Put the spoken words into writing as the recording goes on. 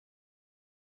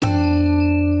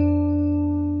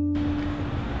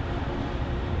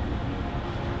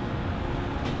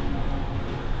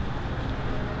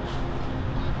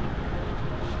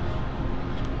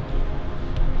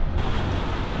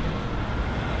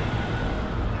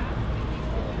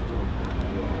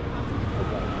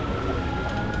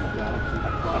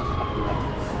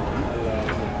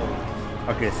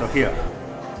Okay, so here.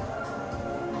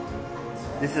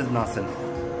 This is nothing.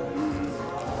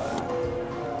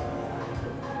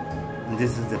 And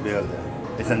this is the building.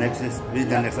 It's an exit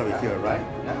next over here, right?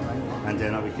 Yeah, right. And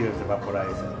then over here is the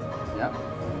vaporizer. Yeah,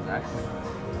 exactly.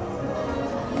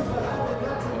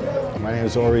 My name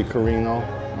is Ori Carino.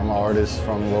 I'm an artist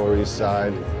from Lower East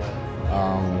Side.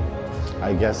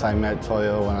 I guess I met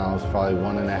Toyo when I was probably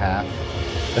 1.5.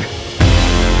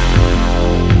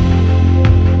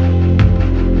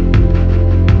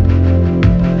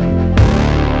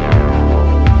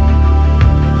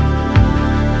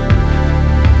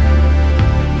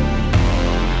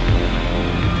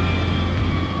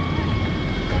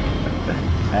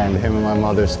 And him and my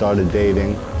mother started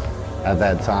dating at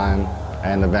that time,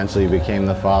 and eventually became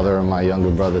the father of my younger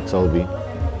brother, Toyo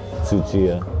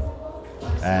Tsuchiya.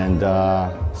 And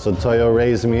so Toyo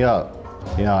raised me up.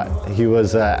 You know, he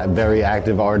was a very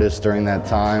active artist during that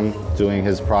time, doing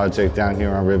his project down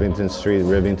here on Rivington Street,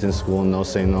 Rivington School, No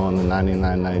Say No, and the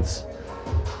 99 Nights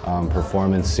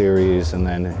performance series, and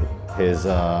then his,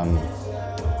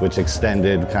 which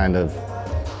extended kind of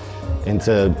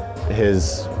into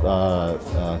his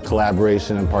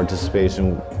collaboration and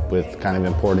participation with kind of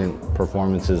important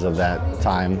performances of that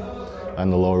time on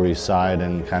the Lower East Side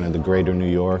and kind of the greater New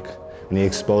York. And he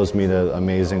exposed me to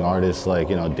amazing artists like,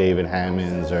 you know, David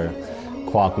Hammonds or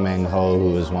Kwok Meng Ho,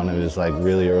 who was one of his like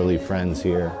really early friends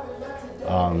here.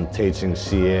 Taeching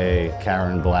Xie,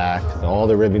 Karen Black, all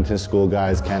the Rivington School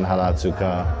guys, Ken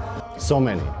Haratsuka. So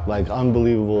many, like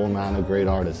unbelievable amount of great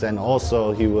artists. And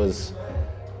also he was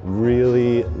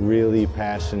really, really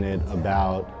passionate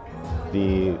about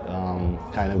the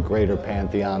kind of greater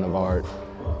pantheon of art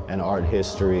and art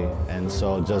history. And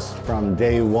so just from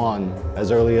day one,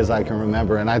 as early as I can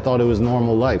remember, and I thought it was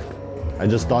normal life. I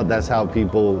just thought that's how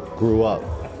people grew up.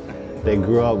 They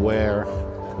grew up where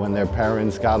when their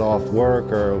parents got off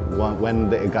work or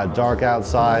when it got dark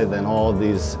outside, then all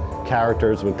these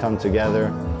characters would come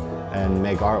together and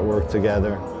make artwork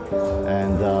together.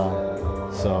 And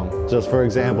so just for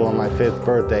example, on my 5th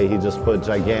birthday, he just put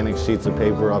gigantic sheets of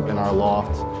paper up in our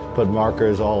loft, put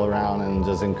markers all around, and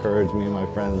just encouraged me and my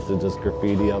friends to just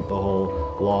graffiti up the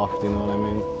whole loft, you know what I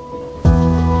mean?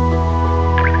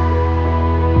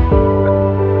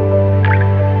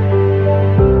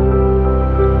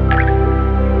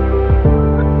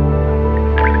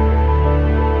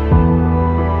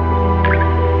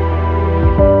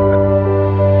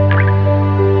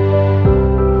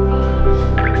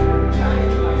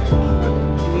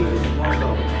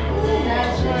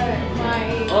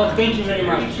 Thank you very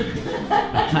much. No.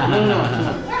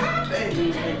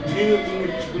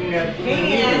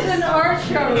 It's an art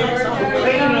show.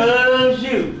 Clayton loves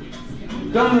you.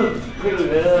 Don't look. Clayton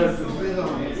loves you.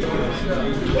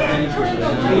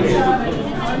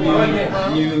 One of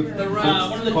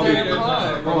the curators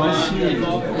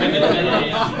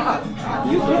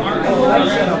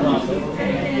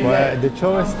Well, the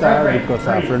show started because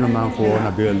a friend of mine who owned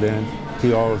a building,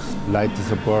 he always liked to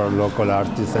support local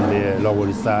artists in the Lower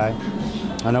East Side.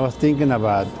 And I was thinking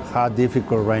about how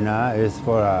difficult right now it is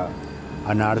for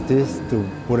an artist to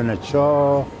put in a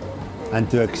show and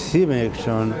to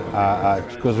exhibition,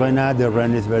 because right now the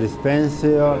rent is very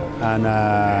expensive, and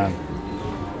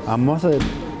most of the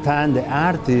time the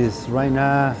artists right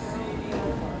now,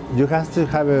 you have to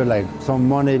have like some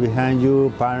money behind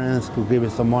you, parents could give you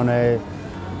some money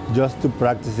just to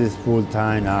practice this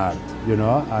full-time art, you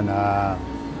know, and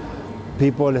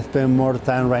people spend more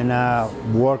time right now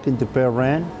working to pay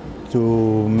rent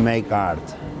to make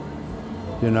art,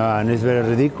 you know, and it's very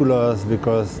ridiculous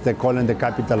because they call it the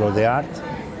capital of the art.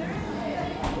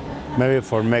 Maybe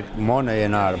for make money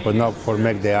in art, but not for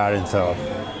make the art itself.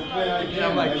 Yeah,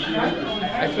 I'm like,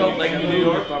 I felt like in New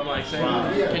York, I'm like saying,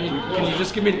 can you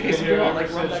just give me the case of beer? I'll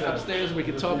like run back upstairs and we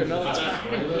can talk another time.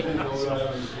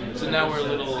 So now we're a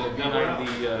little behind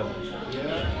the,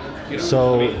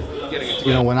 getting it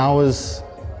together. When I was,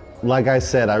 like I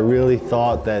said, I really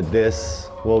thought that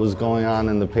what was going on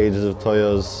in the pages of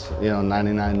Toyo's,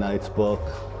 99 Nights book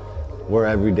were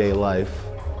everyday life.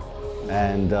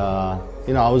 And, I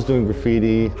was doing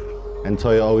graffiti, and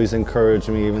Toyo always encouraged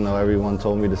me, even though everyone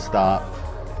told me to stop.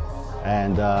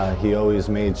 And he always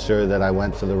made sure that I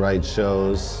went to the right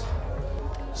shows.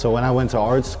 So when I went to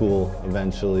art school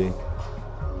eventually,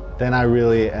 then I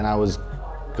was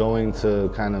going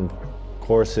to kind of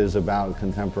courses about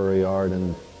contemporary art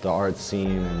and the art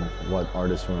scene and what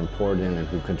artists were important and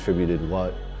who contributed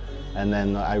what. And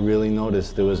then I really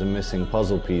noticed there was a missing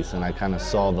puzzle piece, and I kind of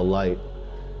saw the light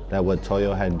that what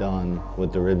Toyo had done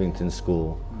with the Rivington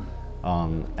School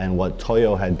and what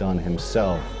Toyo had done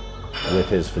himself with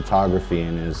his photography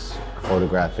and his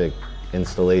photographic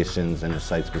installations and his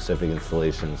site-specific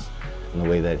installations, and the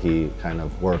way that he kind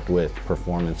of worked with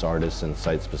performance artists and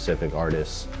site-specific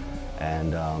artists,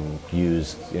 and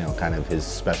used, kind of his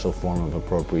special form of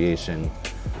appropriation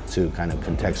to kind of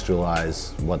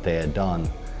contextualize what they had done,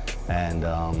 and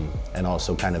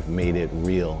also kind of made it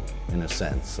real in a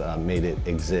sense, made it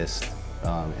exist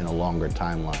in a longer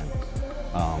timeline.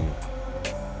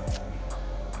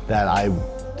 That I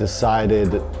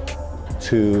decided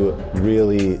to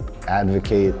really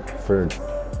advocate for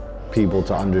people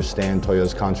to understand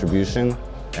Toyo's contribution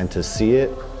and to see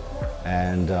it,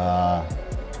 and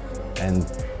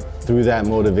through that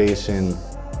motivation,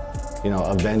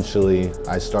 eventually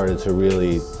I started to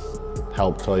really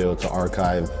help Toyo to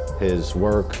archive his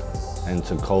work and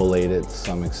to collate it to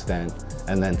some extent,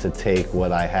 and then to take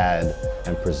what I had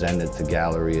and present it to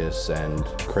gallerists and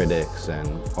critics and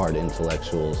art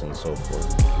intellectuals and so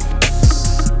forth.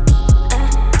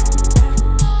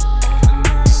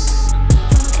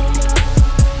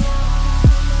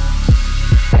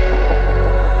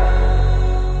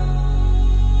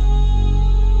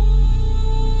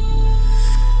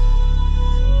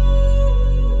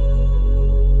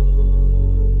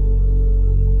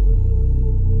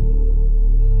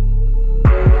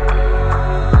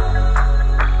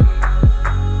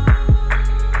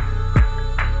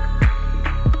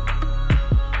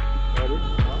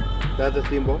 That's the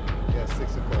symbol? Yeah,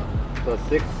 6 o'clock. So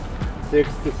 6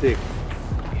 to 6.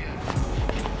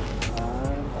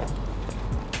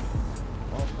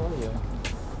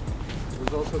 It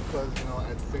was also because,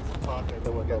 at 6 o'clock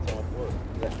everyone gets off work.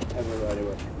 Yeah, everybody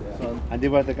was. Yeah. And it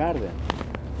was the garden.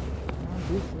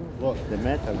 Look, the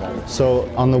metal garden. So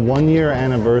on the 1-year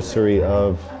anniversary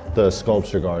of the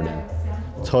sculpture garden,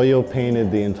 Toyo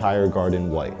painted the entire garden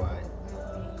white.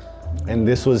 And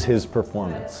this was his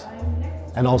performance,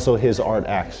 and also his art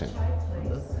action.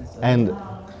 And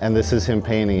this is him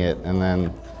painting it, and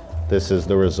then this is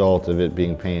the result of it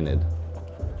being painted.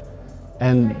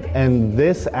 And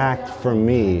this act for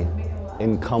me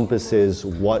encompasses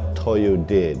what Toyo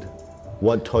did,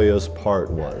 what Toyo's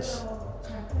part was,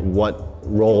 what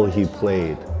role he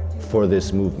played for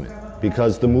this movement.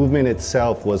 Because the movement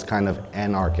itself was kind of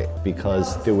anarchic,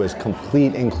 because there was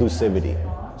complete inclusivity.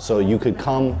 So you could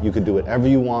come, you could do whatever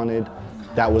you wanted,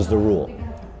 that was the rule.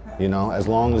 As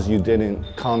long as you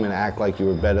didn't come and act like you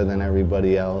were better than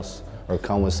everybody else, or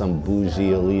come with some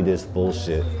bougie elitist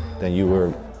bullshit, then you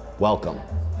were welcome.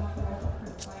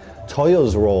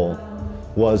 Toyo's role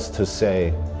was to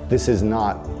say, this is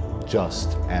not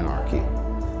just anarchy,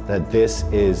 that this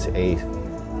is an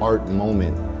art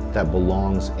moment that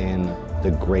belongs in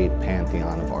the great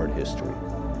pantheon of art history.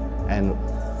 And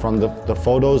from the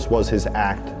photos was his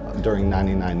act during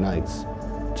 99 Nights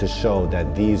to show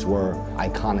that these were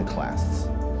iconoclasts.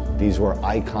 These were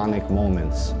iconic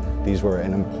moments. These were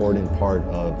an important part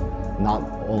of not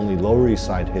only Lower East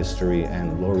Side history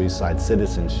and Lower East Side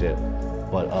citizenship,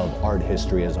 but of art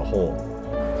history as a whole.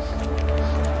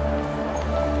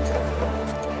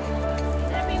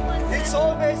 It's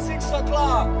always 6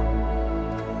 o'clock. I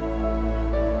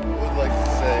would like to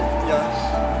say,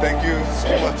 thank you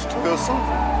so much, Toyo-san.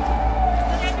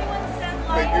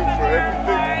 Thank you for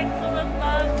everything. Full of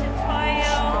love to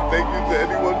Toyo. Thank you to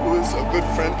anyone who is a good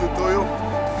friend to Toyo.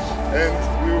 And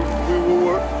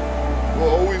we'll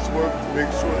always work to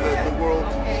make sure that the world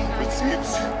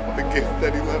receives the gift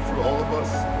that he left for all of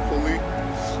us fully.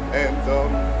 And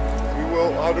we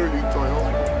will honor you, Toyo.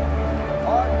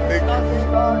 Art is nothing,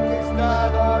 art is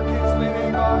dead, art is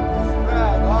living, art is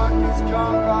bread, art is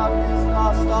junk, art is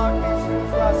lost, art is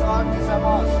useless, art is a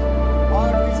must.